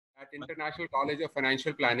International College of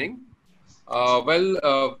Financial Planning. On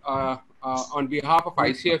behalf of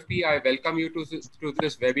ICFP, I welcome you to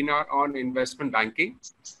this webinar on investment banking.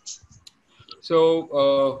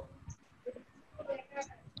 So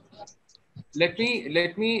let me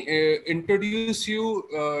introduce you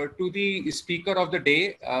to the speaker of the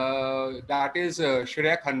day. That is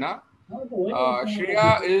Shreya Khanna.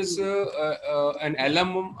 Shreya is an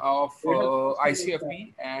alum of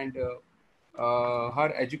ICFP, and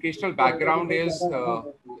her educational background is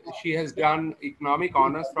she has done economic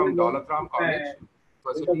honors from Ram College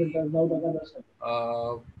University,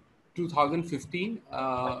 2015,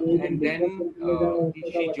 and then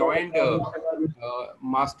she joined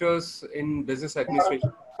Masters in Business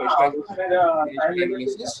Administration, specialization in financial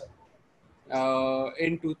analysis,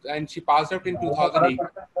 and she passed out in 2008.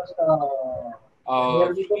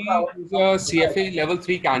 She is a CFA level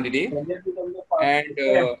 3 candidate, and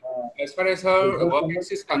as far as her work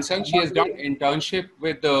is concerned, she has done internship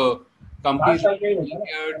with the companies like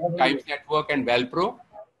Times Network and Wellpro.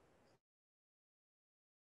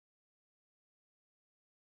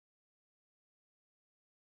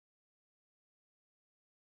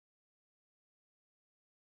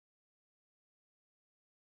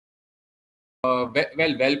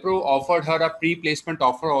 Wellpro offered her a pre-placement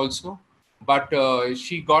offer also, but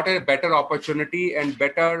she got a better opportunity and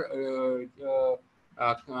better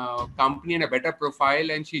company and a better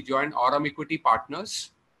profile, and she joined Aurum Equity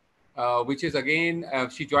Partners, which is again,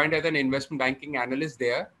 she joined as an investment banking analyst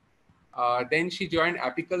there. Then she joined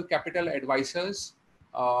Apical Capital Advisors.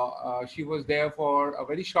 She was there for a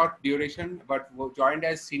very short duration, but joined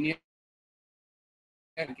as senior.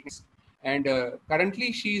 And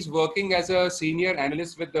currently, she is working as a senior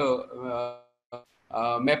analyst with the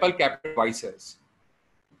Maple Capital Advisors.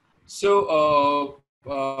 So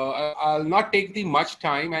I'll not take the much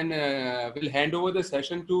time, and will hand over the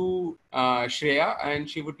session to Shreya, and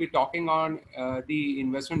she would be talking on the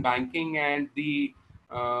investment banking and the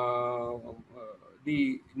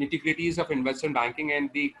nitty-gritties of investment banking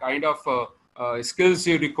and the kind of skills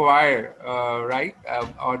you require, right?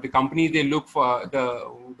 Or the companies they look for,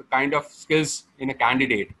 the kind of skills in a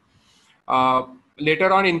candidate.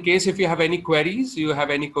 Later on, in case if you have any queries, you have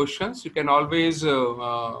any questions, you can always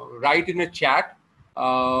write in a chat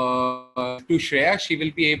to Shreya. She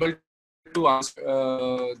will be able to answer.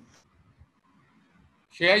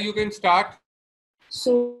 Shreya, you can start.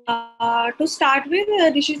 So to start with,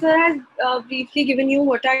 Rishi sir has briefly given you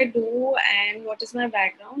what I do and what is my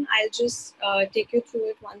background. I'll just take you through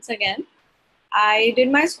it once again. I did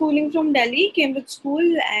my schooling from Delhi, Cambridge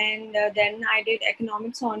School, and then I did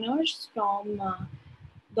economics honors from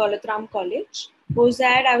Ram College. Post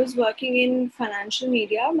that, I was working in financial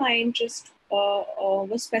media. My interest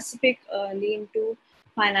was specifically into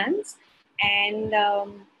finance, and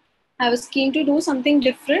I was keen to do something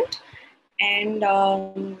different. And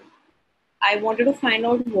I wanted to find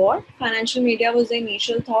out what. Financial media was the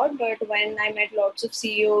initial thought, but when I met lots of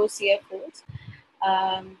CEOs, CFOs,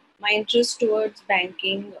 my interest towards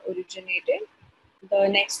banking originated. The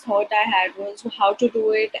next thought I had was how to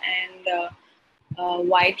do it and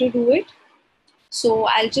why to do it. So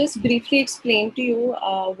I'll just briefly explain to you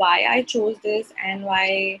why I chose this and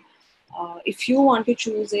why, if you want to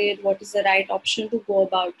choose it, what is the right option to go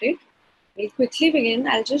about it. We'll quickly begin.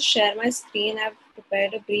 I'll just share my screen. I've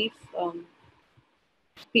prepared a brief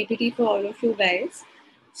PPT for all of you guys.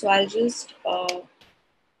 So I'll just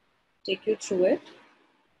take you through it.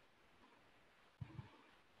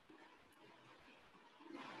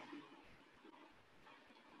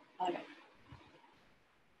 All right.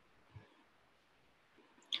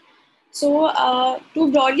 So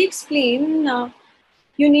to broadly explain,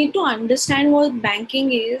 you need to understand what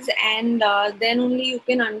banking is, and then only you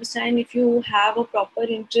can understand if you have a proper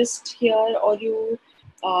interest here or you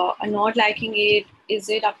are not liking it. Is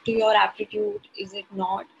it up to your aptitude? Is it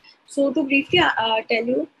not? So to briefly tell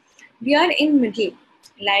you, we are in middle,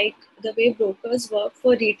 like the way brokers work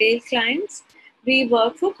for retail clients, we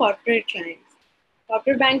work for corporate clients.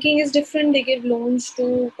 Corporate banking is different. They give loans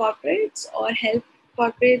to corporates or help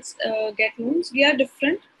corporates get loans. We are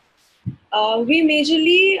different. We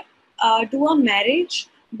majorly do a marriage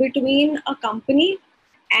between a company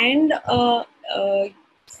and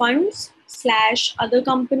funds / other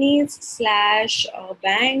companies /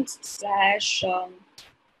 banks /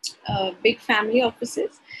 big family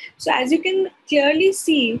offices. So as you can clearly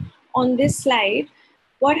see on this slide,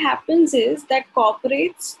 what happens is that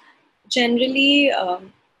corporates generally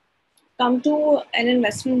come to an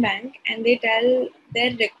investment bank and they tell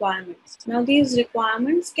their requirements. Now these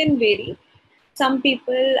requirements can vary. Some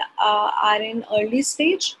people are in early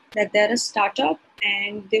stage, that they're a startup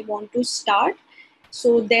and they want to start.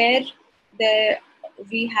 So there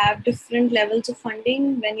we have different levels of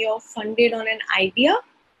funding. When you're funded on an idea,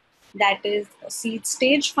 that is seed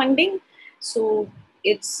stage funding. So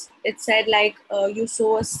it's said like you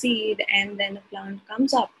sow a seed and then a plant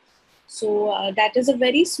comes up. So that is a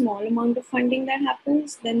very small amount of funding that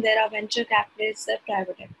happens. Then there are venture capitalists, there are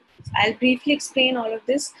private equities. I'll briefly explain all of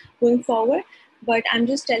this going forward, but I'm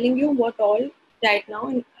just telling you what all right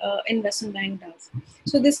now investment bank does.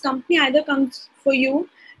 So this company either comes for you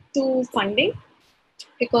to funding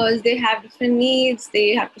because they have different needs.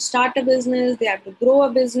 They have to start a business, they have to grow a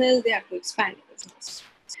business, they have to expand a business.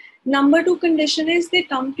 Number two condition is they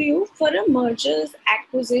come to you for a mergers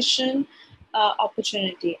acquisition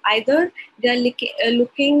opportunity. Either they are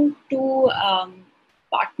looking to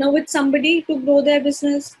partner with somebody to grow their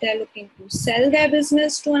business, they are looking to sell their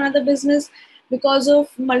business to another business because of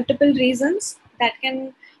multiple reasons that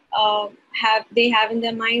can have in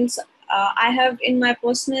their minds. I have in my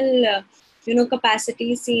personal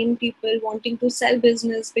capacity seen people wanting to sell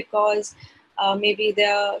business because maybe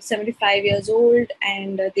they're 75 years old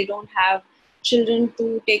and they don't have children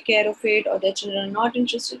to take care of it, or their children are not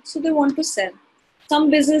interested, so they want to sell.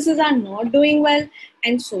 Some businesses are not doing well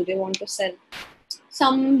and so they want to sell.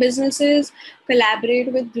 Some businesses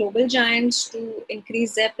collaborate with global giants to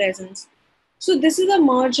increase their presence. So this is a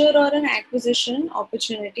merger or an acquisition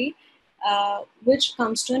opportunity which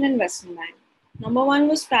comes to an investment bank. Number one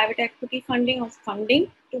was private equity funding, or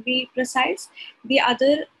funding to be precise. The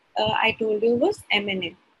other I told you was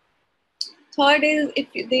M&A. Third is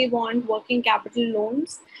if they want working capital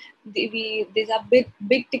loans. These are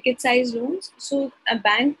big ticket size loans. So a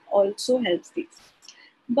bank also helps these.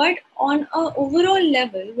 But on an overall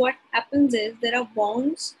level, what happens is there are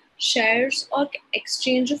bonds, shares, or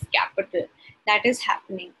exchange of capital that is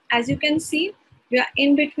happening. As you can see, we are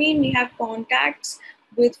in between. We have contacts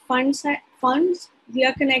with funds. We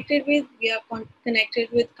are connected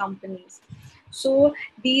with companies. So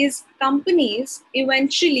these companies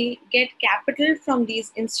eventually get capital from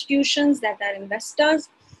these institutions that are investors,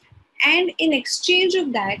 and in exchange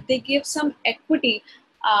of that they give some equity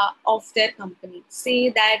of their company.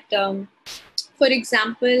 Say that for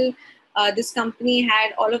example this company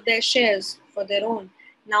had all of their shares for their own.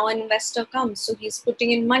 Now an investor comes, so he's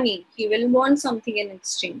putting in money, he will want something in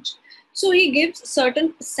exchange, so he gives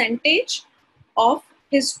certain percentage of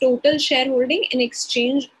his total shareholding in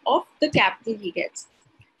exchange of the capital he gets.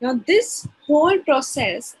 Now, this whole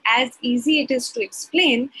process, as easy it is to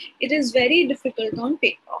explain, it is very difficult on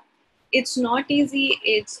paper. It's not easy.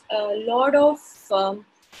 It's a lot of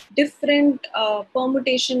different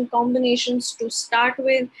permutation combinations to start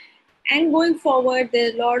with. And going forward,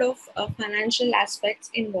 there are a lot of financial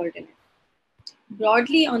aspects involved in it.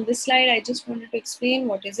 Broadly, on this slide, I just wanted to explain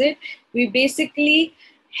what is it. We basically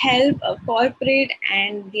help a corporate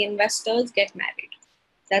and the investors get married.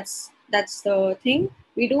 That's the thing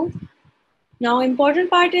we do. Now, important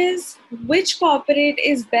part is which corporate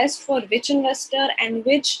is best for which investor, and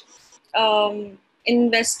which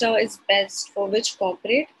investor is best for which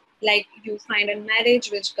corporate. Like you find in marriage,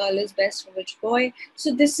 which girl is best for which boy.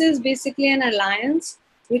 So this is basically an alliance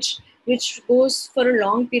which goes for a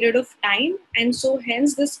long period of time, and so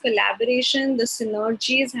hence this collaboration, the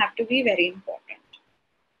synergies have to be very important.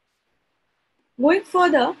 Going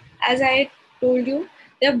further, as I told you,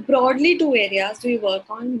 there are broadly two areas we work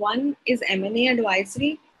on. One is M&A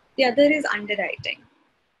advisory, the other is underwriting.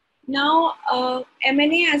 Now,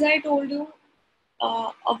 M&A, as I told you,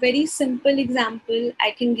 a very simple example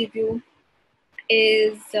I can give you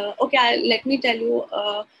is, let me tell you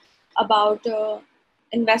about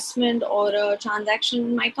investment or a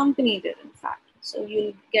transaction my company did, in fact. So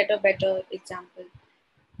you'll get a better example.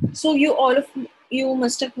 So all of you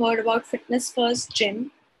must have heard about Fitness First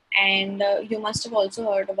Gym, and you must have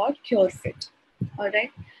also heard about CureFit. All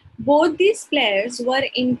right. Both these players were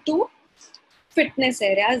into fitness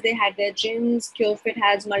areas. They had their gyms. CureFit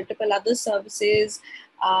has multiple other services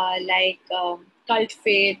like Cult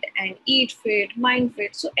Fit and Eat Fit, Mind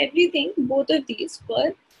Fit. So everything, both of these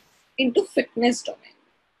were into fitness domain.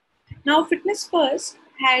 Now, Fitness First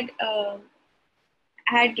had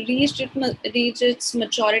reached its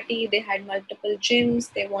maturity. They had multiple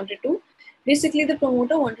gyms. They wanted to, basically the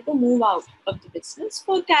promoter wanted to move out of the business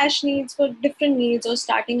for cash needs, for different needs, or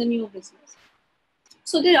starting a new business.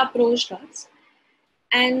 So they approached us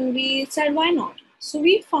and we said, why not? So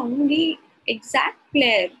we found the exact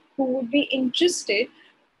player who would be interested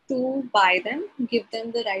to buy them, give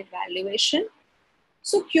them the right valuation.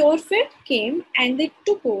 So CureFit came and they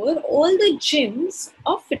took over all the gyms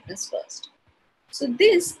of Fitness First. So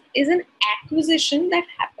this is an acquisition that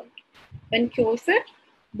happened when CureFit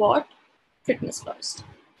bought Fitness First.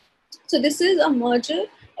 So this is a merger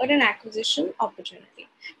or an acquisition opportunity.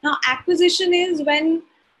 Now, acquisition is when,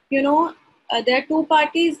 there are two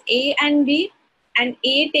parties, A and B, and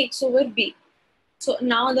A takes over B. So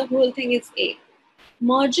now the whole thing is A.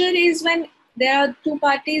 Merger is when there are two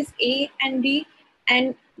parties, A and B,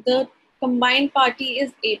 and the combined party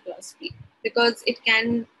is A plus B, because it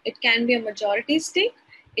can be a majority stake,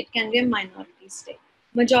 it can be a minority stake.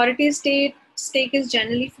 Majority stake is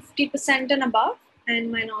generally 50% and above,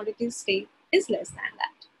 and minority stake is less than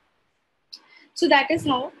that. So that is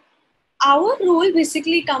how our role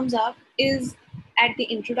basically comes up is at the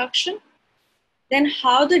introduction, then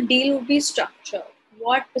how the deal will be structured,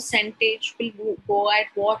 what percentage will go at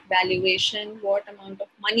what valuation, what amount of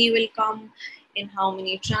money will come, in how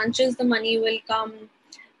many tranches the money will come,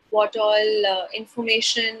 what all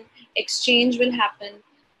information exchange will happen.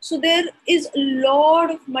 So there is a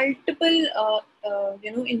lot of multiple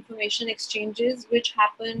information exchanges which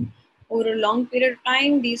happen over a long period of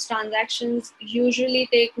time. These transactions usually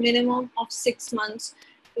take minimum of 6 months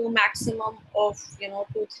to maximum of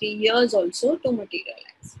 2-3 years also to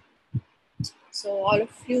materialize. So all of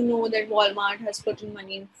you know that Walmart has put in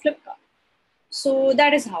money in Flipkart. So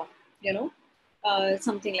that is how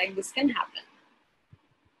something like this can happen.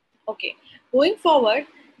 Okay, going forward,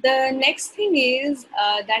 the next thing is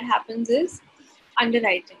that happens is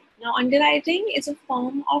underwriting. Now, underwriting is a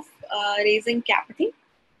form of raising capital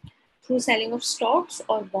through selling of stocks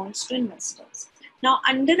or bonds to investors. Now,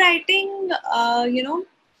 underwriting,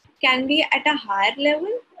 can be at a higher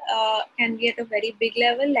level, can be at a very big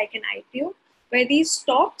level, like an IPO, where these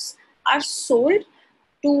stocks are sold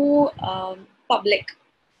to public.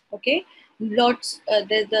 Okay, lots.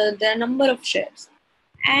 There are number of shares,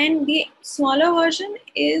 and the smaller version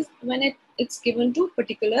is when it's given to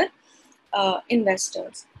particular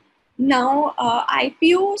investors. Now,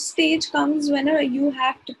 IPO stage comes whenever you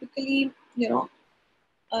have typically,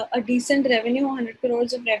 a decent revenue, 100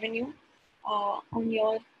 crores of revenue on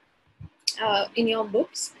your in your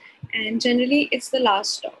books, and generally it's the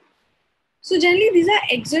last stock. So generally these are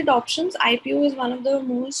exit options. IPO is one of the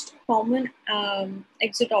most common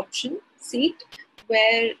exit option seat,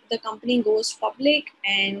 where the company goes public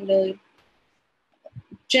and the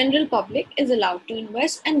general public is allowed to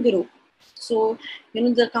invest and grow. So,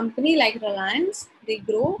 the company like Reliance, they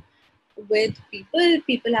grow with people.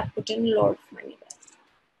 People have put in a lot of money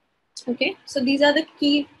there. Okay, so these are the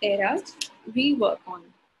key areas we work on.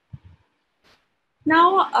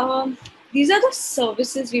 Now, these are the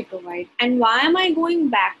services we provide. And why am I going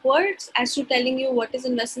backwards as to telling you what is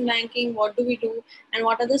investment banking, what do we do, and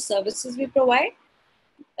what are the services we provide?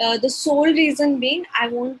 The sole reason being, I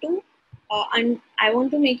want to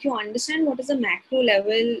make you understand what is the macro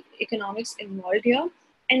level economics involved here,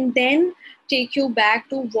 and then take you back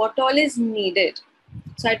to what all is needed.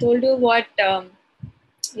 So I told you what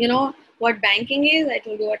what banking is. I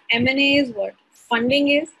told you what M&A is, what funding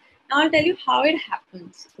is. Now I'll tell you how it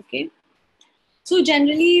happens. Okay. So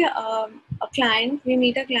generally, we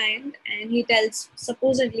meet a client, and he tells,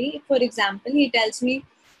 supposedly, for example, he tells me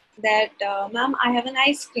that, ma'am, I have an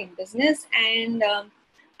ice cream business, and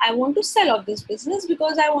I want to sell off this business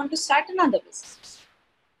because I want to start another business.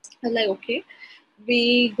 I was like, okay.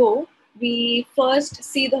 We first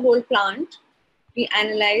see the whole plant. We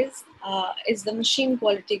analyze, is the machine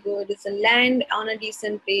quality good? Is the land on a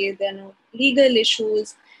decent pace? There are no legal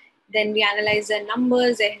issues. Then we analyze their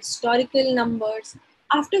numbers, their historical numbers.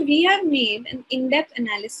 After we have made an in-depth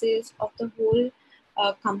analysis of the whole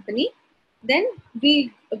company, then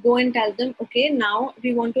we go and tell them, okay, now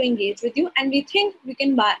we want to engage with you, and we think we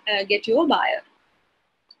can get you a buyer.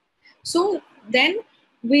 So then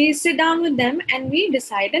we sit down with them and we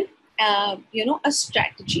decide a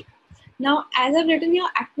strategy. Now, as I've written here,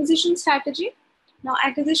 acquisition strategy. Now,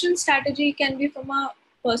 acquisition strategy can be from a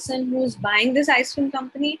person who's buying this ice cream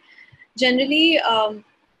company. Generally,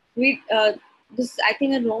 this is, I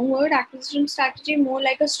think, a wrong word, acquisition strategy, more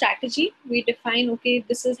like a strategy. We define, okay,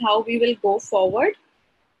 this is how we will go forward,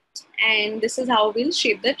 and this is how we'll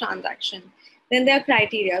shape the transaction. Then there are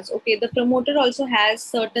criteria. Okay, the promoter also has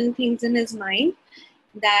certain things in his mind,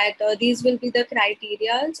 that these will be the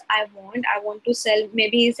criteria I want to sell.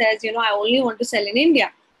 Maybe he says, I only want to sell in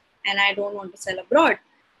India and I don't want to sell abroad.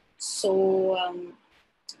 So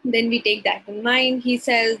then we take that in mind. He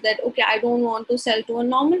says that, okay, I don't want to sell to a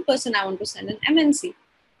normal person, I want to sell an MNC.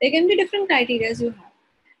 There can be different criteria you have.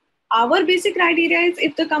 Our basic criteria is,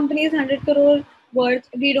 if the company is 100 crore worth,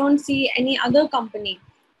 we don't see any other company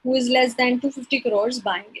who is less than 250 crores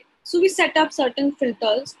buying it. So we set up certain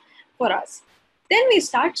filters for us. Then we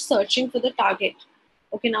start searching for the target.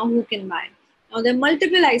 Okay, now who can buy? Now there are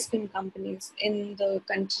multiple ice cream companies in the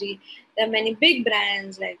country. There are many big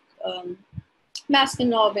brands like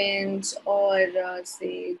Baskin Robbins or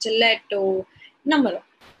say Gelato, number of.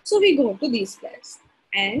 So we go to these players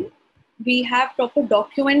and we have proper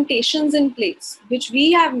documentations in place which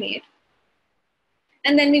we have made,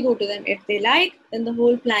 and then we go to them. If they like, then the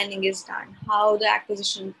whole planning is done, how the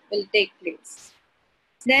acquisition will take place.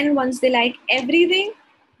 Then once they like everything,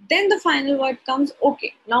 then the final word comes,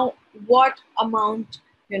 okay, now what amount,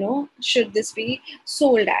 should this be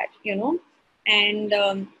sold at, and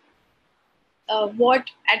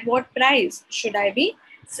at what price should I be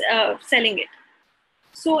selling it.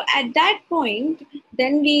 So at that point,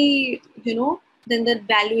 then then the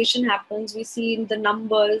valuation happens. We see in the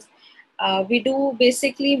numbers. We do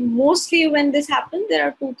basically, mostly when this happens, there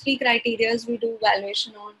are 2-3 criterias we do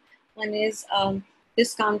valuation on. One is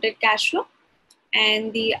discounted cash flow,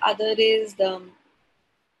 and the other is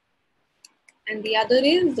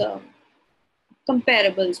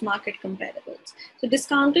comparables, market comparables. So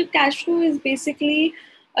discounted cash flow is basically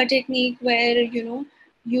a technique where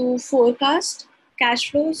you forecast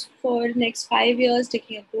cash flows for next 5 years,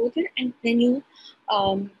 taking a growth rate, and then you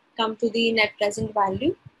come to the net present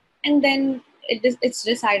value, and then it's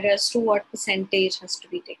decided as to what percentage has to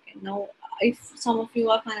be taken. Now, if some of you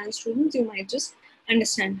are finance students, you might just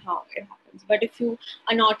understand how it happens. But if you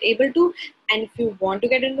are not able to, and if you want to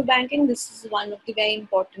get into banking, this is one of the very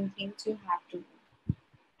important things you have to do.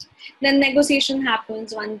 Then negotiation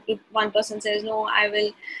happens. One person says, no,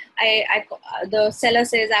 the seller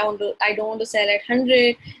says, I don't want to sell at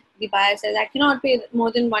 100. The buyer says, I cannot pay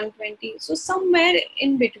more than 120. So somewhere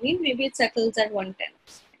in between, maybe it settles at 110.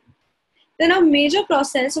 Then a major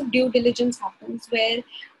process of due diligence happens where,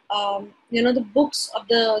 the books of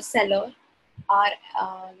the seller are,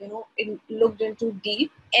 looked into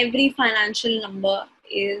deep. Every financial number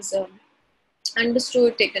is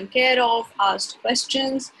understood, taken care of, asked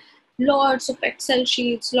questions, lots of Excel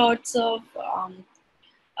sheets, lots of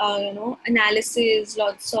analysis,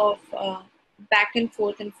 lots of back and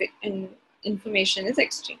forth information is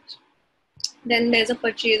exchanged. Then there's a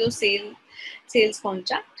purchase or sales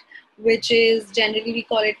contract, which is generally we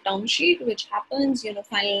call it term sheet, which happens,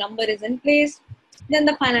 final number is in place. Then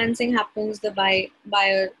the financing happens, the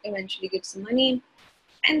buyer eventually gives the money,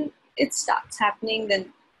 and it starts happening.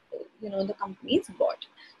 Then the company is bought.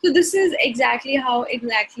 So this is exactly how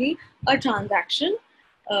a transaction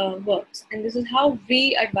works, and this is how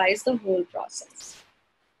we advise the whole process.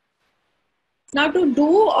 Now, to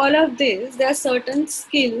do all of this, there are certain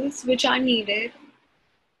skills which are needed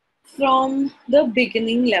from the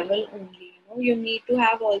beginning level only. You need to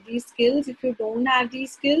have all these skills. If you don't have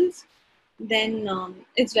these skills, then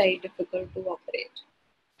it's very difficult to operate.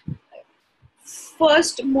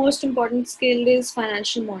 First, most important skill is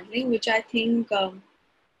financial modeling, which I think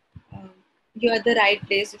you're at the right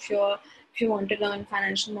place if you want to learn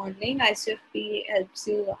financial modeling. ICFP helps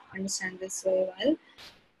you understand this very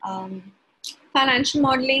well. Financial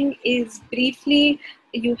modeling is briefly,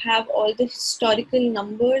 you have all the historical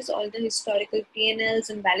numbers, all the historical P&Ls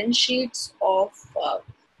and balance sheets of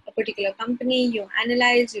a particular company. You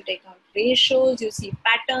analyze, you take out ratios, you see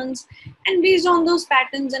patterns, and based on those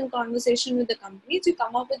patterns and conversation with the companies, you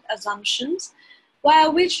come up with assumptions via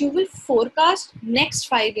which you will forecast next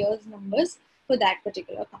 5 years numbers for that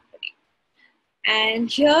particular company. And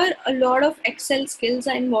here a lot of Excel skills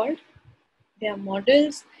are involved. There are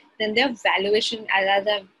models, then there are valuation, as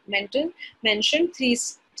I've mentioned 3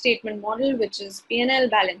 statement model, which is P&L,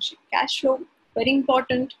 balance sheet, cash flow, very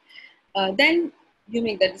important. Then you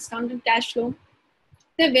make the discounted cash flow.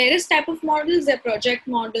 There are various type of models. There are project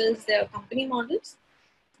models, there are company models,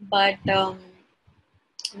 but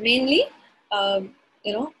mainly,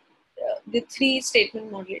 the 3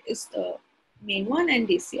 statement model is the main one, and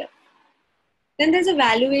DCF. Then there's a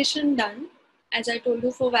valuation done. As I told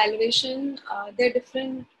you, for valuation, there are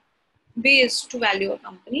different ways to value a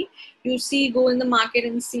company. You go in the market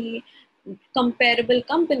and see comparable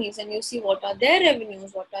companies, and you see what are their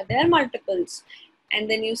revenues, what are their multiples, and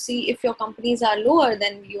then you see if your companies are lower,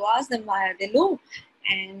 then you ask them why are they low,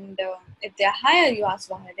 and if they're higher, you ask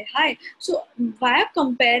why are they high. So via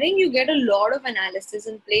comparing, you get a lot of analysis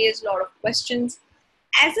in place, a lot of questions.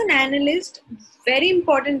 As an analyst, very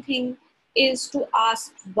important thing is to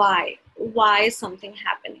ask why is something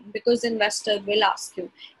happening, because investor will ask you,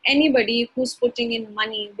 anybody who's putting in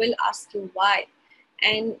money will ask you why,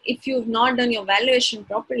 and if you've not done your valuation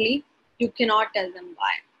properly, you cannot tell them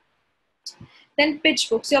why. Then pitch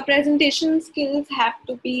books, your presentation skills have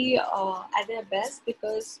to be at their best,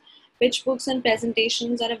 because Pitch books and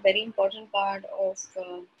presentations are a very important part of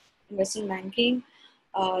investment banking.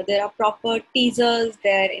 There are proper teasers,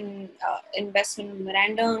 there in investment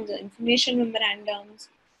memorandums, information memorandums,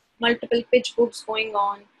 multiple pitch books going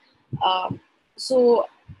on. So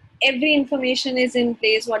every information is in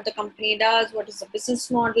place, what the company does, what is the business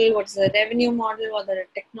model, what is the revenue model, what are the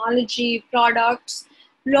technology, products,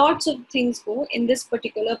 lots of things go in this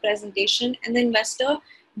particular presentation, and the investor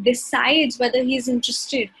decides whether he is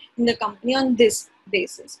interested in the company on this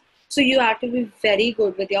basis. So you have to be very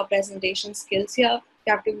good with your presentation skills here.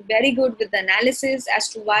 You have to be very good with the analysis as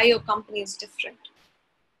to why your company is different.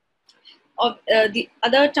 Of the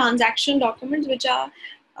other transaction documents, which are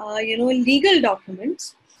legal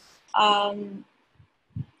documents.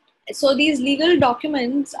 So these legal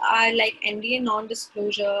documents are like NDA,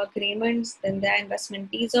 non-disclosure agreements, then there are investment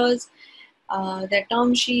teasers, their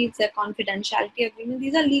term sheets, their confidentiality agreement.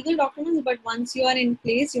 These are legal documents, but once you are in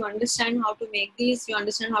place, you understand how to make these, you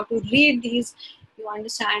understand how to read these, you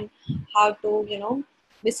understand how to,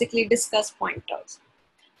 basically discuss pointers.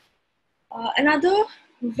 Another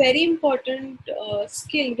very important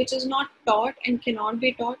skill which is not taught and cannot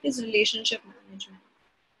be taught is relationship management.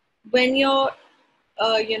 When you're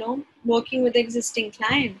working with the existing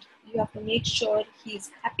client, you have to make sure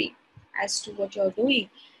he's happy as to what you're doing.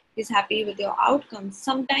 He's happy with your outcomes.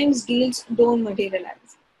 Sometimes deals don't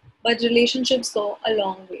materialize, but relationships go a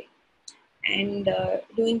long way. And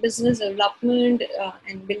doing business development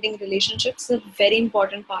and building relationships is a very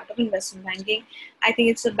important part of investment banking. I think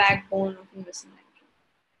it's the backbone of investment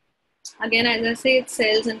banking. Again, as I say, it's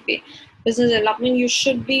sales and business development. You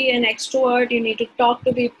should be an extrovert. You need to talk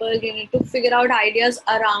to people. You need to figure out ideas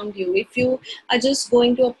around you. If you are just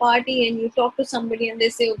going to a party and you talk to somebody and they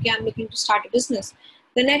say, okay, I'm looking to start a business,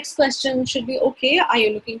 the next question should be, okay, are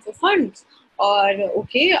you looking for funds? Or,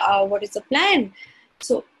 okay, what is the plan?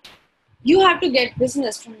 So you have to get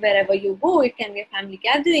business from wherever you go. It can be a family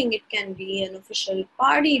gathering. It can be an official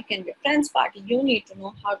party. It can be a friend's party. You need to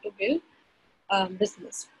know how to build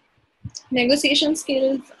business. Negotiation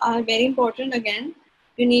skills are very important. Again,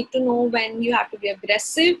 you need to know when you have to be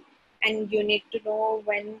aggressive, and you need to know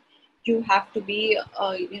when you have to be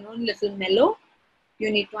little mellow.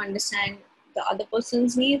 You need to understand the other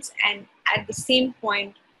person's needs, and at the same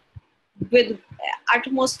point, with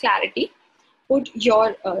utmost clarity, put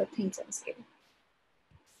your things on scale.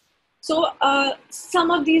 So some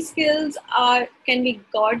of these skills can be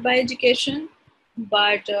got by education,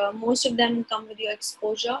 but most of them come with your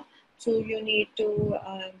exposure. So you need to,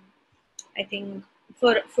 I think,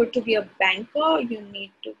 for to be a banker, you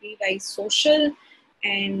need to be very social,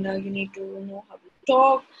 and you need to know how to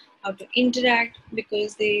talk, how to interact,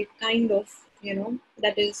 because they kind of,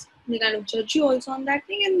 that is, they kind of judge you also on that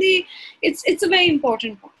thing, and it's a very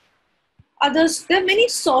important part. There are many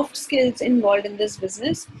soft skills involved in this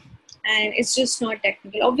business, and it's just not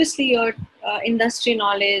technical. Obviously, your industry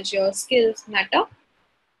knowledge, your skills matter,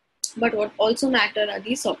 but what also matter are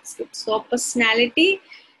these soft skills. So personality,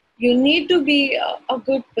 you need to be a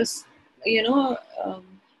good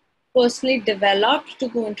personally developed to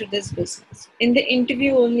go into this business. In the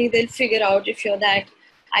interview only, they'll figure out if you're that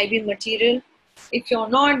IB material. If you're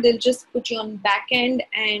not, they'll just put you on back end,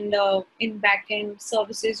 and in back end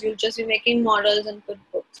services, you'll just be making models and put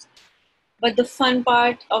books. But the fun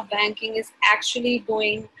part of banking is actually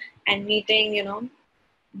going and meeting,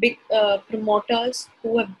 big promoters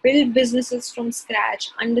who have built businesses from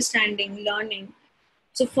scratch, understanding, learning.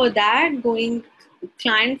 So for that, going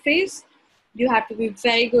client face, you have to be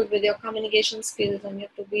very good with your communication skills, and you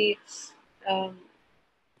have to be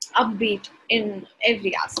upbeat in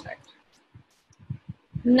every aspect.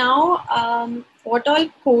 Now, what all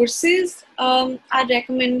courses are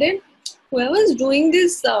recommended? Whoever is doing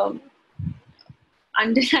this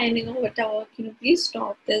underlining or whatever, please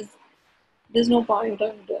stop. There's no point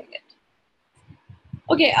of doing it.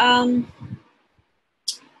 Okay,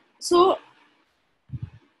 so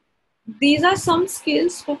these are some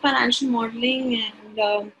skills for financial modeling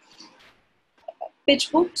and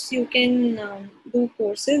pitch books. You can do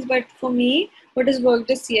courses, but for me, what has worked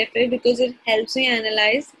is CFA, because it helps me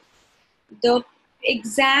analyze. The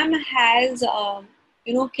exam has,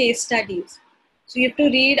 case studies. So you have to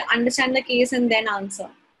read, understand the case, and then answer.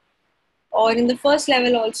 Or in the first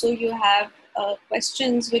level also, you have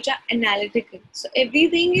questions which are analytical. So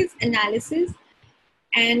everything is analysis.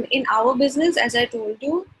 And in our business, as I told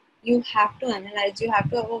you, you have to analyze, you have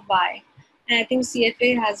to have a why. And I think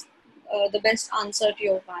CFA has the best answer to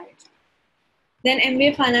your why. Then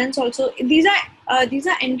MBA Finance also. These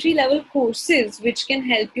are entry-level courses which can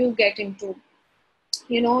help you get into,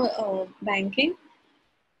 banking.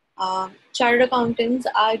 Chartered accountants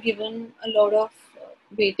are given a lot of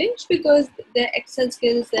weightage because their Excel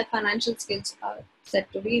skills, their financial skills are said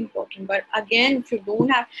to be important. But again, if you don't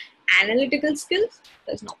have analytical skills,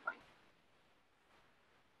 there's no point.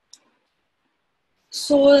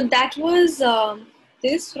 So that was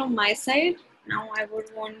this from my side. Now I would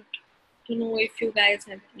want to know if you guys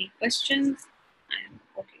have any questions. I'm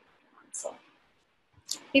okay to answer.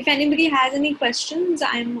 If anybody has any questions,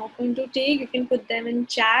 I'm open to take. You can put them in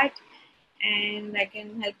chat and I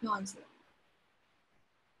can help you answer.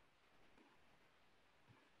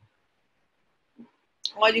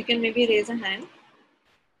 Or you can maybe raise a hand.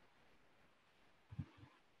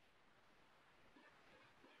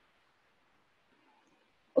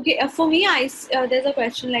 Okay, for me, there's a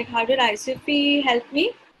question like, how did ICFP help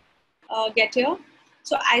me get here?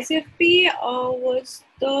 So ICFP was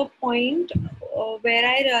the point where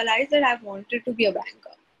I realized that I wanted to be a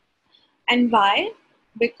banker. And why?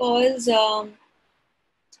 Because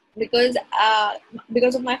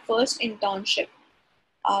because of my first internship.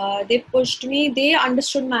 They pushed me, they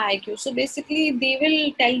understood my IQ. So basically, they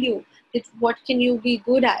will tell you that what can you be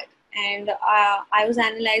good at. And I was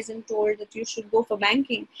analyzed and told that you should go for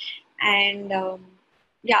banking. And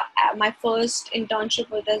yeah, my first internship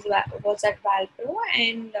was at Valpro.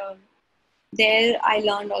 And there I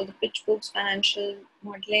learned all the pitch books, financial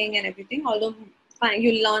modeling and everything. Although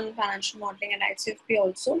you learn financial modeling at ICFP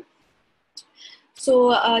also.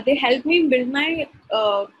 So they helped me build my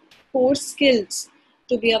core skills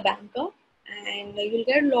to be a banker, and you'll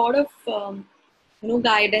get a lot of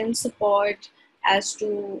guidance, support as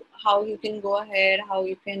to how you can go ahead, how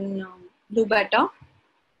you can do better.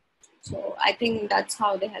 So I think that's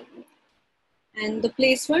how they helped me. And the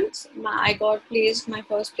placements, I got placed. My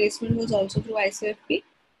first placement was also through ICFP.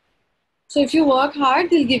 So if you work hard,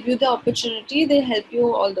 they'll give you the opportunity. They'll help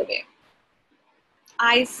you all the way.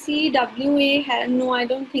 ICWA, no, I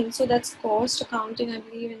don't think so. That's cost accounting, I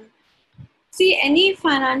believe. See, any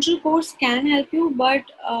financial course can help you, but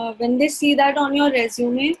when they see that on your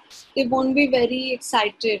resume, they won't be very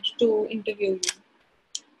excited to interview you.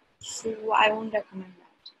 So I won't recommend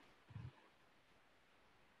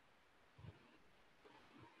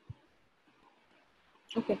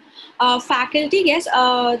that. Okay. Faculty, yes,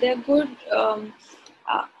 they're good.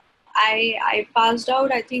 I passed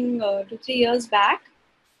out, I think, 2-3 years back.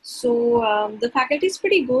 So the faculty is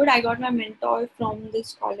pretty good. I got my mentor from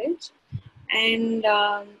this college. And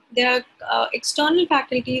there are external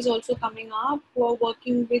faculties also coming up who are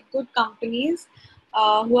working with good companies,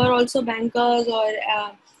 who are also bankers, or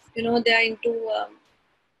they're into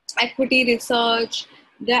equity research.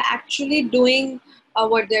 They're actually doing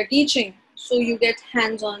what they're teaching, so you get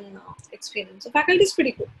hands-on experience. So faculty is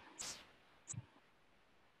pretty good.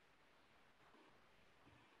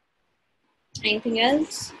 Anything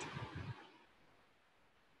else?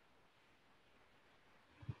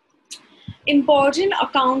 Important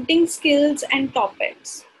accounting skills and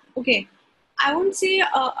topics. Okay, I won't say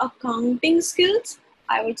accounting skills.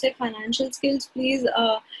 I would say financial skills. Please,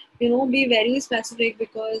 be very specific,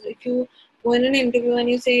 because if you go in an interview and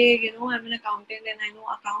you say, I'm an accountant and I know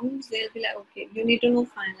accounts, they'll be like, okay, you need to know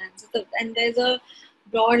finance. And there's a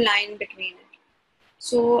broad line between it.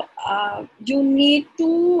 So you need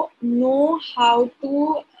to know how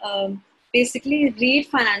to basically read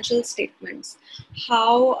financial statements.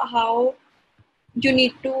 How you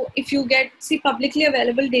need to, if you see publicly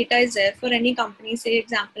available data is there for any company, say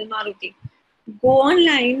example Maruti. Go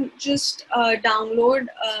online, just download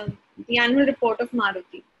the annual report of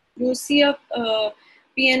Maruti. You see a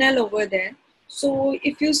P&L over there. So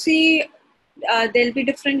if you see, there'll be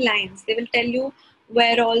different lines. They will tell you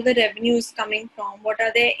where all the revenue is coming from, what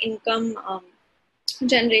are their income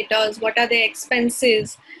generators, what are their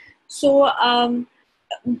expenses. So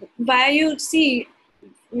why you see,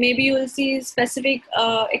 maybe you will see specific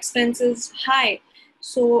expenses high.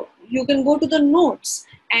 So you can go to the notes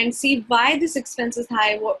and see why this expense is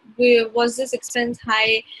high. Was this expense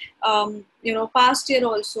high, past year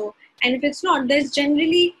also? And if it's not, there's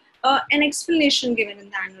generally an explanation given in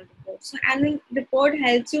the annual report. So annual report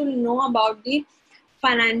helps you know about the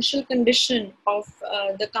financial condition of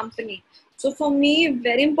the company. So for me,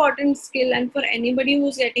 very important skill, and for anybody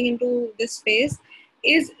who's getting into this space,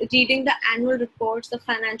 is reading the annual reports, the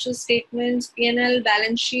financial statements, P&L,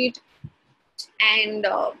 balance sheet, and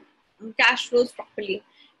cash flows properly.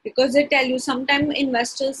 Because they tell you, sometimes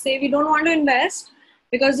investors say, we don't want to invest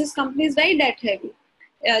because this company is very debt heavy.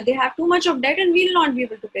 They have too much of debt and we'll not be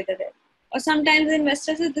able to pay the debt. Or sometimes the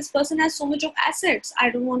investor says, this person has so much of assets, I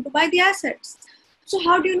don't want to buy the assets. So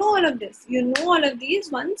how do you know all of this? You know all of these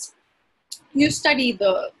once you study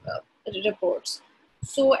the reports.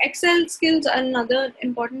 So Excel skills are another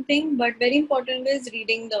important thing, but very important is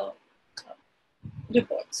reading the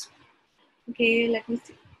reports. Okay, let me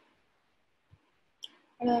see.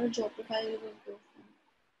 What are job profile you will go for?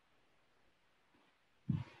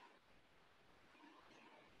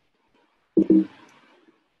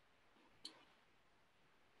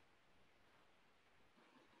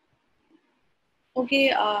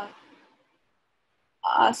 Okay,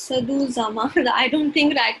 Sadhu Zama. I don't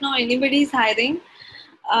think right now anybody is hiring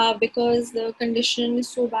because the condition is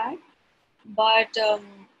so bad. But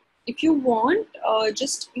if you want,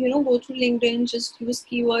 just go through LinkedIn, just use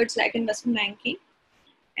keywords like investment banking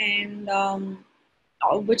and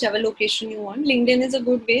or whichever location you want. LinkedIn is a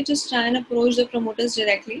good way. Just try and approach the promoters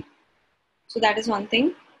directly. So that is one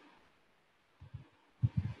thing.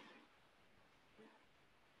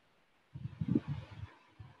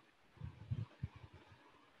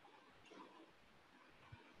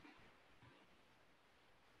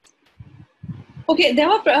 Okay, there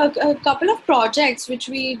were a couple of projects which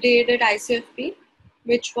we did at ICFP,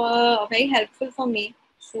 which were very helpful for me.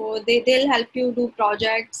 So they'll help you do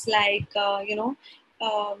projects like, um,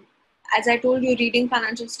 as I told you, reading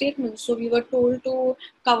financial statements. So we were told to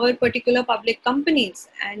cover particular public companies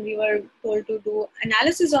and we were told to do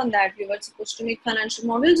analysis on that. We were supposed to make financial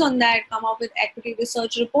models on that, come up with equity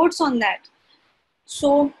research reports on that.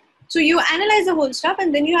 So you analyze the whole stuff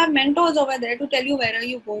and then you have mentors over there to tell you where are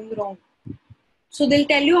you going wrong. So they'll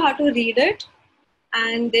tell you how to read it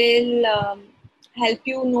and they'll help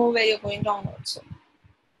you know where you're going wrong also.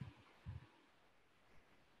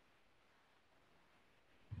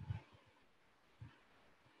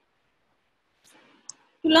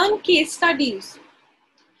 To learn case studies.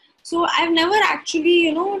 So I've never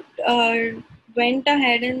actually, went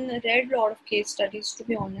ahead and read a lot of case studies, to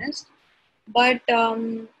be honest. But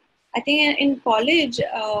I think in college,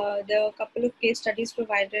 there were a couple of case studies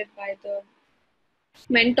provided by the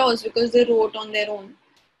mentors because they wrote on their own.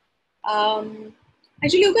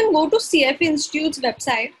 Actually, you can go to CF Institute's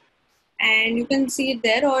website and you can see it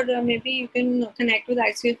there, or maybe you can connect with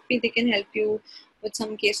ICFP. They can help you with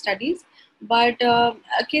some case studies. But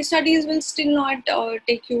case studies will still not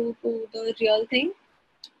take you to the real thing.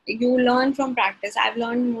 You learn from practice. I've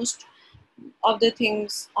learned most of the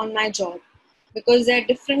things on my job because there are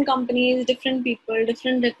different companies, different people,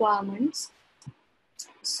 different requirements.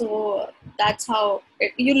 So that's how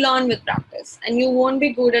you learn with practice, and you won't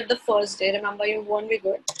be good at the first day. Remember, you won't be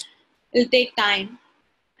good. It'll take time,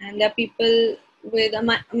 and there are people with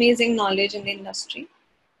amazing knowledge in the industry.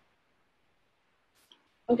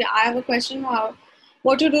 Okay, I have a question.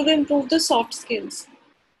 What to do to improve the soft skills?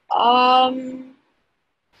 Um,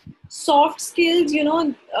 Soft skills,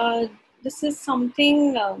 this is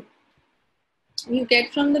something you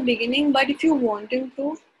get from the beginning. But if you want to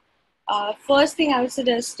improve, first thing I would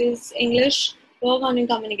suggest is English. Work on your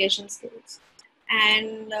communication skills,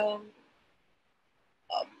 and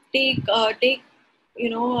take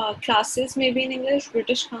classes maybe in English,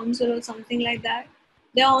 British Council or something like that.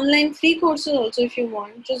 There are online free courses also if you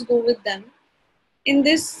want. Just go with them. In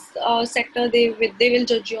this sector, they will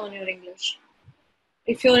judge you on your English.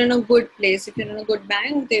 If you're in a good place, if you're in a good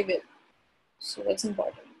bank, they will. So that's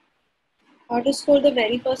important. How to score the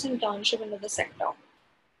very first internship into the sector?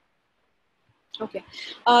 Okay,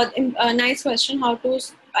 nice question. How to?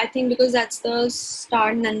 I think because that's the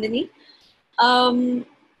star Nandini.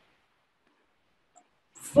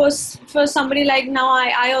 For somebody like now,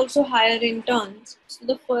 I also hire interns. So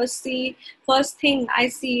the first thing I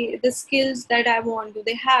see the skills that I want. Do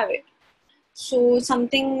they have it? So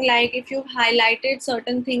something like if you've highlighted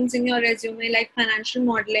certain things in your resume like financial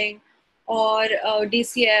modeling or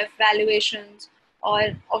DCF valuations,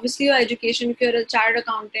 or obviously your education if you're a chartered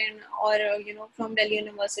accountant or from Delhi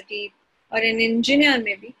University or an engineer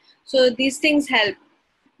maybe. So these things help.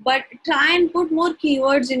 But try and put more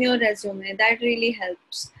keywords in your resume. That really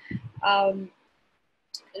helps. Um,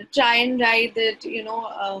 Try and write that,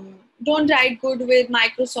 don't write good with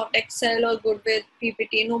Microsoft Excel or good with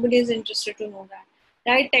PPT. Nobody is interested to know that.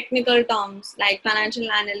 Write technical terms like financial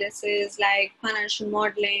analysis, like financial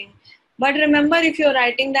modeling. But remember, if you're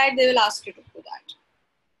writing that, they will ask you to do that.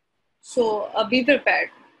 So be prepared.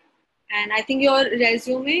 And I think your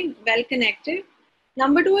resume well connected.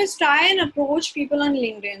 Number two is try and approach people on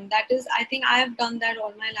LinkedIn. That is, I think I have done that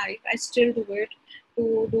all my life. I still do it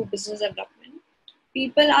to do business development.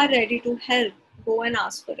 People are ready to help. Go and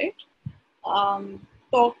ask for it.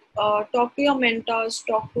 Talk to your mentors.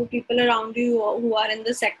 Talk to people around you who are in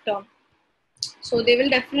the sector. So they will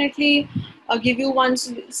definitely give you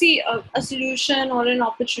a solution or an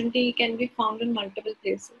opportunity can be found in multiple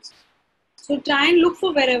places. So try and look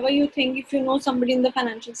for wherever you think, if you know somebody in the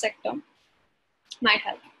financial sector, might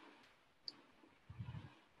help.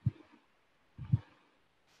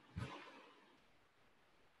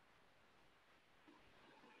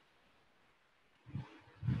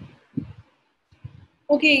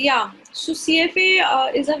 Okay, yeah. So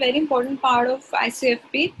CFA is a very important part of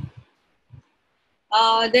ICFP.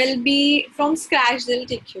 They'll be from scratch, they'll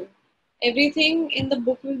take you. Everything in the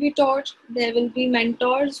book will be taught. There will be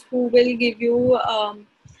mentors who will give you,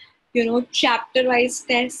 chapter wise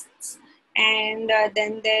tests. And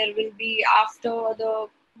then there will be, after the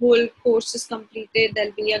whole course is completed,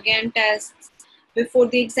 there'll be again tests. Before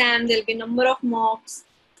the exam, there'll be number of mocks.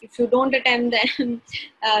 If you don't attempt them,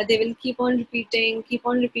 they will keep on repeating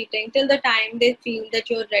till the time they feel that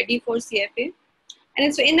you're ready for CFA. And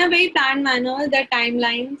it's in a very planned manner, the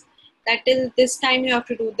timelines, that till this time you have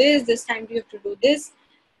to do this time you have to do this.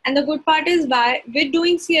 And the good part is, by with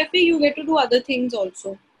doing CFA you get to do other things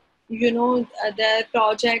also. There are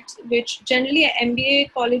projects which generally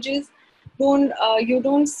MBA colleges don't, you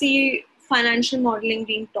don't see financial modeling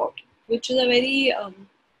being taught, which is a very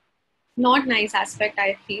not nice aspect,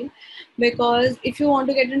 I feel. Because if you want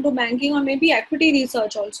to get into banking or maybe equity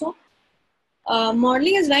research also,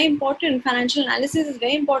 modeling is very important. Financial analysis is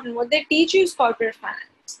very important. What they teach you is corporate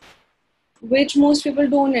finance, which most people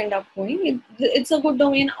don't end up doing. It's a good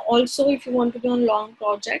domain also if you want to be on long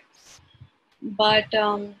projects. But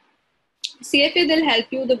CFA, they'll help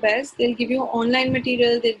you the best. They'll give you online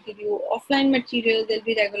material. They'll give you offline material. There'll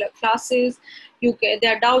be regular classes.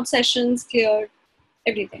 There are doubt sessions cleared.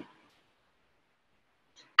 Everything.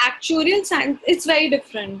 Actuarial science, it's very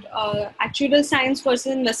different. Actuarial science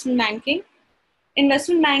versus investment banking.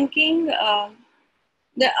 Investment banking,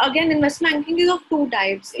 again, investment banking is of two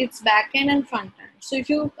types. It's back end and front end. So if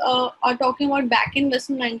you are talking about back end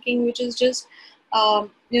investment banking, which is just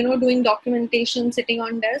doing documentation, sitting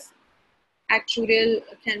on desk, actuarial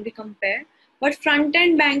can be compared. But front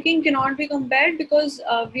end banking cannot be compared, because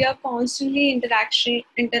we are constantly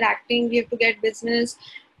interacting. We have to get business.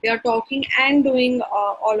 We are talking and doing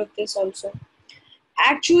all of this also.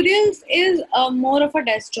 Actuarials is more of a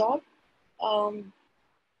desk job.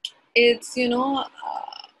 It's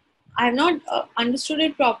I have not understood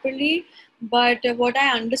it properly, but what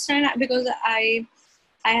I understand, because I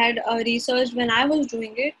had researched when I was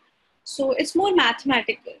doing it, so it's more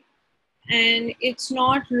mathematical and it's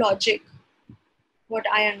not logic, what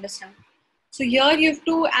I understand. So here you have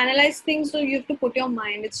to analyze things, so you have to put your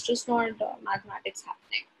mind. It's just not mathematics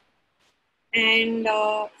happening. And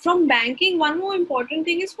from banking, one more important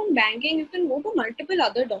thing is, from banking you can go to multiple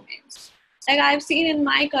other domains. Like I've seen in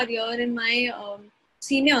my career, in my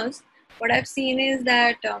seniors, what I've seen is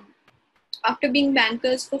that after being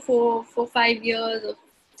bankers for 5 years or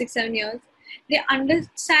 6-7 years, they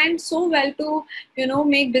understand so well to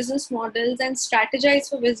make business models and strategize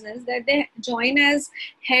for business, that they join as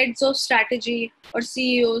heads of strategy or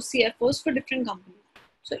CEOs, CFOs for different companies.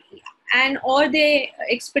 So, and or they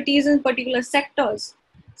expertise in particular sectors,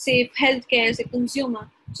 say healthcare, say consumer.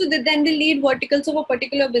 So then they lead verticals of a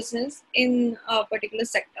particular business in a particular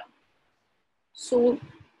sector. So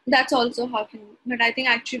that's also how can, but I think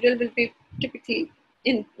actuarial will be typically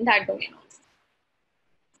in that domain also.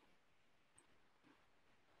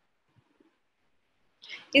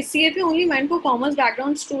 Is CFA only meant for commerce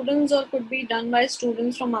background students, or could be done by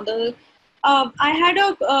students from other? I had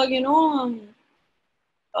a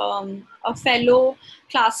fellow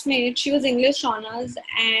classmate. She was English honors,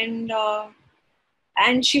 and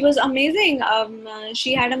she was amazing.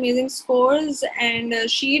 She had amazing scores, and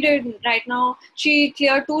she did, right now she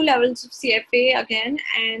cleared 2 levels of CFA again,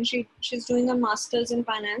 and she's doing a master's in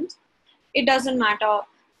finance. It doesn't matter.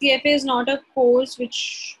 CFA is not a course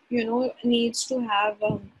which needs to have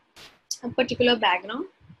a particular background.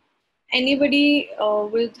 Anybody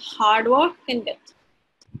with hard work can get.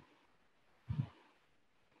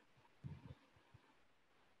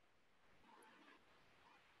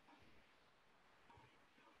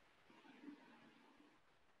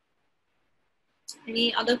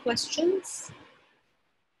 Any other questions?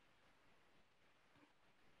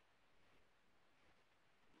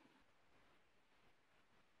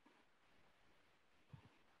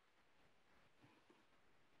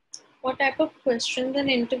 What type of questions an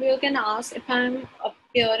interviewer can ask if I'm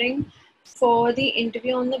appearing for the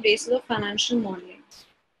interview on the basis of financial modeling?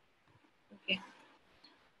 Okay.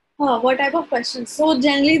 What type of questions? So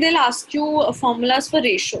generally they'll ask you formulas for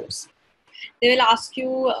ratios. They will ask you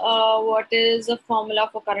what is a formula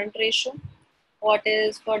for current ratio, what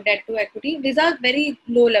is for debt to equity. These are very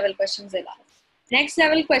low level questions they'll ask. Next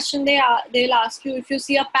level question, they will ask you if you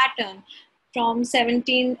see a pattern. from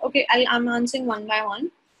 17. Okay, I'm answering one by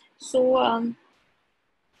one. So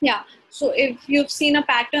yeah, so if you've seen a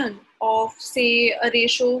pattern of say a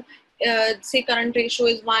ratio, say current ratio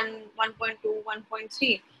is 1, 1.2,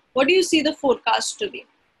 1.3, what do you see the forecast to be?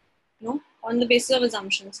 On the basis of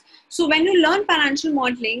assumptions. So when you learn financial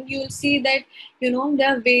modeling, you'll see that there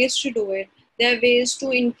are ways to do it. There are ways to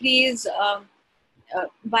increase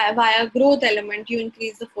via growth element. You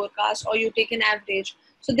increase the forecast, or you take an average.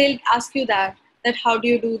 So they'll ask you that how do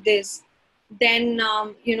you do this? Then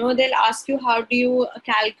they'll ask you how do you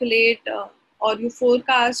calculate or you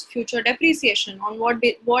forecast future depreciation, on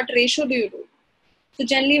what ratio do you do. So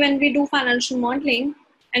generally, when we do financial modeling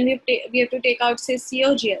and we have to take out, say,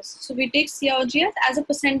 COGS. So we take COGS as a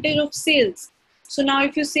percentage of sales. So now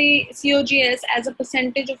if you say COGS as a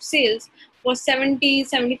percentage of sales was 70,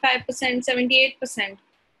 75%, 78%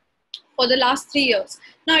 for the last 3 years.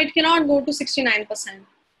 Now it cannot go to 69%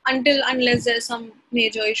 unless there's some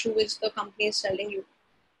major issue which the company is telling you.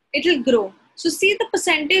 It will grow. So see the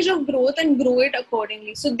percentage of growth and grow it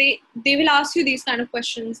accordingly. So they will ask you these kind of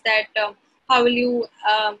questions that how will you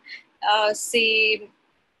say,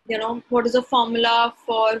 what is the formula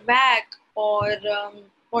for WAC, or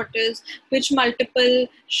which multiple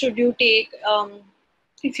should you take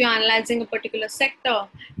if you're analyzing a particular sector,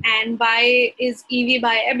 and why is EV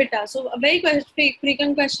by EBITDA. So a very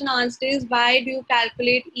frequent question asked is, why do you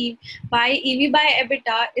calculate why EV by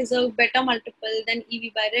EBITDA is a better multiple than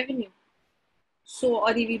EV by revenue? So, or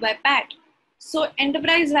EV by PAT. So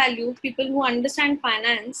enterprise value, people who understand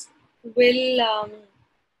finance will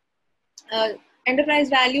enterprise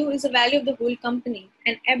value is the value of the whole company,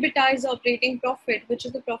 and EBITDA is the operating profit, which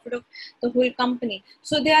is the profit of the whole company.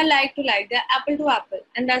 So they are like to like, they're apple to apple,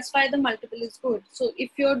 and that's why the multiple is good. So if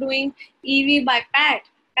you're doing EV by PAT,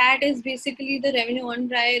 PAT is basically the revenue earned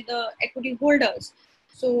by the equity holders.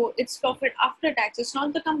 So it's profit after tax. It's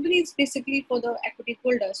not the company, it's basically for the equity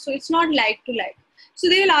holders. So it's not like to like. So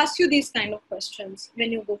they will ask you these kind of questions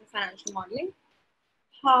when you go to financial modeling.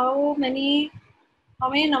 How many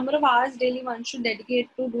number of hours daily one should dedicate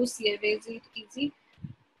to do CFA? Is it easy?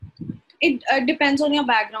 It depends on your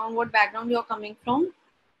background, what background you're coming from.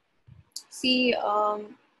 See,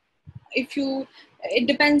 it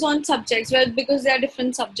depends on subjects. Well, because there are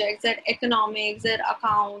different subjects, there are economics, there are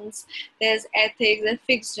accounts, there's ethics, there's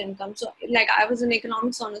fixed income. So like I was an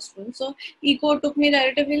economics honors student, so eco took me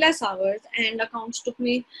relatively less hours, and accounts took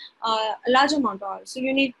me a large amount of hours. So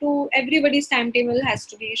you need to, everybody's timetable has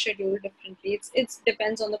to be scheduled differently. It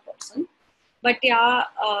depends on the person. But yeah,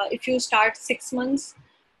 if you start 6 months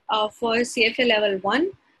for CFA level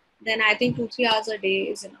 1, then I think 2-3 hours a day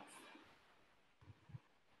is enough.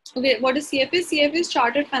 Okay, what is CFA? CFA is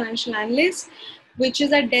Chartered Financial Analyst, which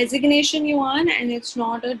is a designation you earn, and it's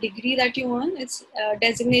not a degree that you earn. It's a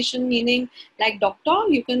designation, meaning like doctor.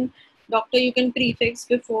 You can prefix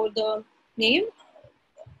before the name.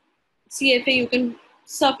 CFA you can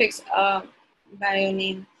suffix by your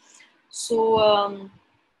name. So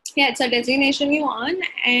yeah, it's a designation you earn,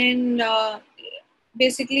 and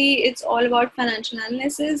basically it's all about financial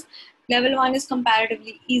analysis. Level 1 is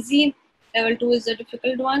comparatively easy. Level 2 is the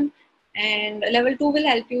difficult one, and level 2 will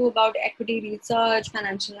help you about equity research,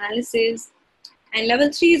 financial analysis, and level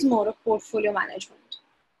 3 is more of portfolio management.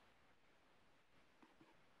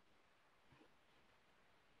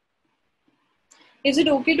 Is it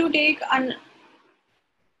okay to take an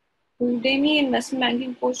Udemy investment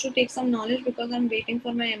banking course to take some knowledge, because I'm waiting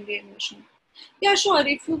for my MBA admission? Yeah, sure,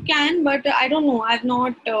 if you can, but I don't know. I've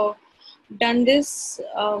not done this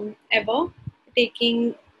ever,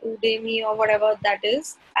 taking Udemy or whatever that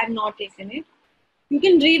is. I've not taken it. You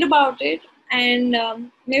can read about it and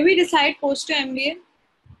maybe decide post to MBA.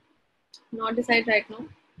 Not decide right now.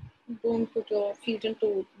 Don't put your feet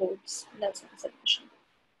into boats. That's my suggestion.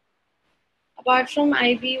 Apart from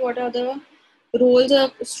IB, what are the roles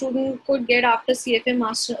a student could get after CFA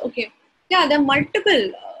master? Okay, yeah, there are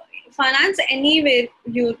multiple. Finance anywhere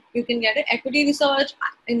you can get it. Equity research,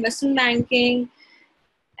 investment banking,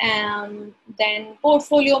 then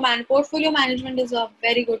portfolio management is a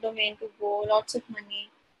very good domain to go. Lots of money.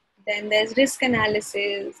 Then there's risk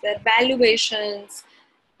analysis, there are valuations,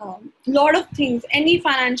 lot of things. Any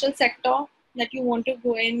financial sector that you want to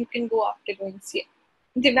go in, you can go after going CA.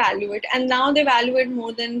 They value it, and now they value it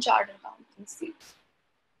more than chartered accountancy.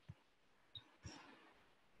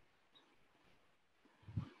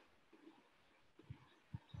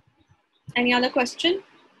 Any other question?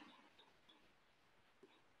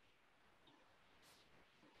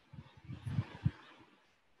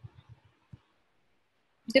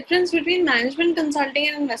 Difference between management consulting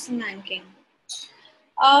and investment banking.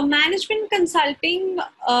 Management consulting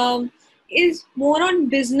is more on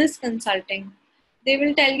business consulting. They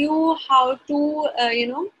will tell you how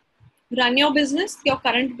to, run your business, your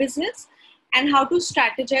current business, and how to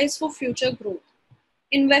strategize for future growth.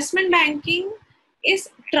 Investment banking is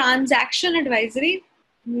transaction advisory.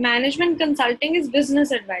 Management consulting is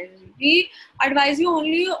business advisory. We advise you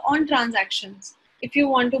only on transactions. If you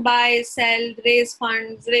want to buy, sell, raise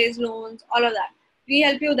funds, raise loans, all of that, we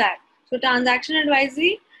help you that. So transaction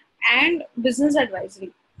advisory and business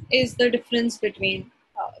advisory is the difference between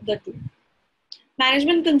the two.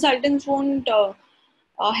 Management consultants won't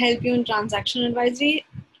help you in transaction advisory.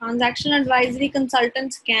 Transaction advisory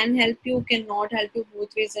consultants can help you, cannot help you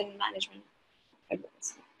both ways in management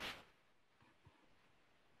advice.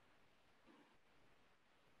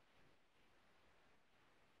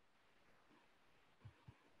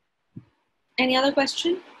 Any other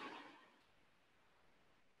question?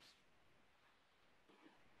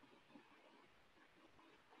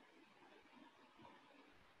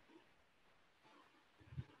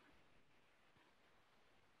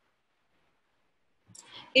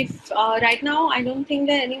 If right now, I don't think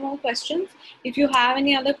there are any more questions. If you have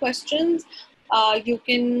any other questions, you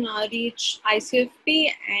can reach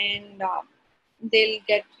ICFP and they'll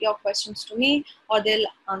get your questions to me or they'll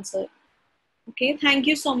answer. Okay, thank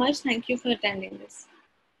you so much. Thank you for attending this.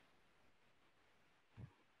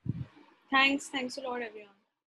 Thanks a lot, everyone.